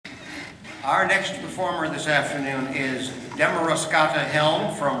Our next performer this afternoon is Damariscotta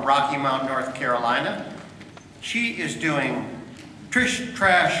Helm from Rocky Mount, North Carolina. She is doing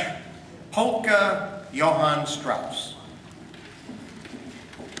Tritsch-Tratsch Polka, Johann Strauss.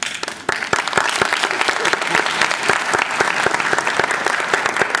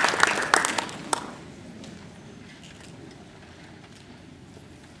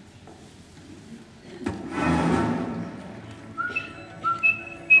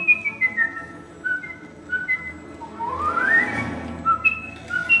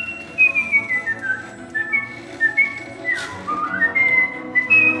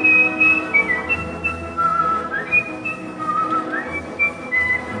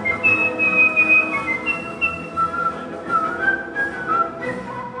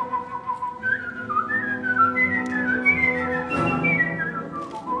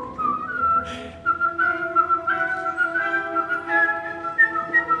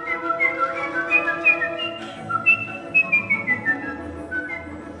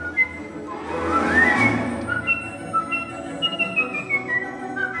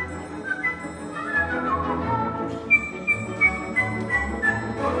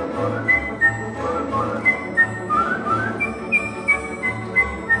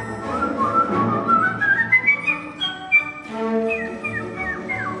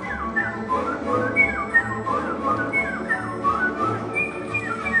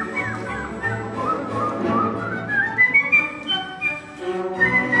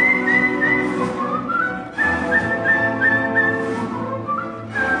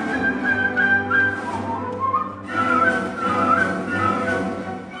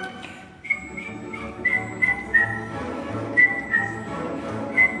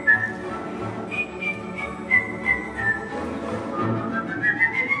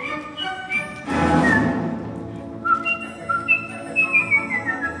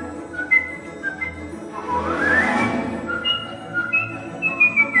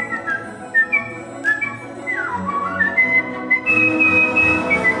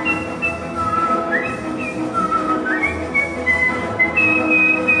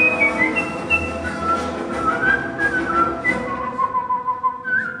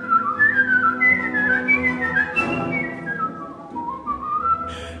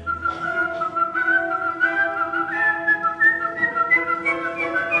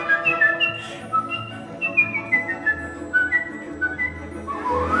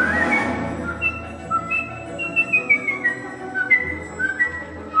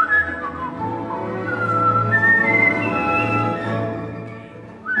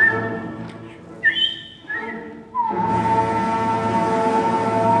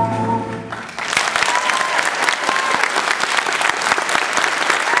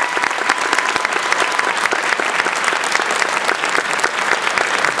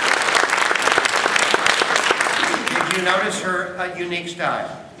 Notice her unique style.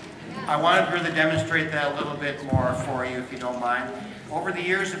 I wanted her to demonstrate that a little bit more for you, if you don't mind. Over the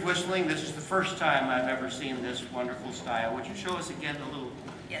years of whistling, this is the first time I've ever seen this wonderful style. Would you show us again a little?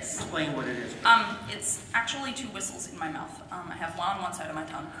 Yes. Explain what it is. It's actually two whistles in my mouth. I have one on one side of my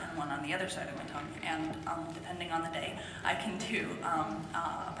tongue and one on the other side of my tongue. And depending on the day, I can do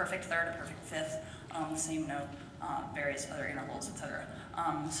a perfect third, a perfect fifth, the same note, various other intervals, etc.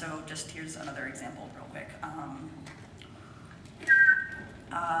 So just here's another example real quick.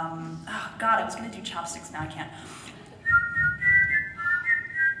 Oh God, I was gonna do chopsticks, now I can't.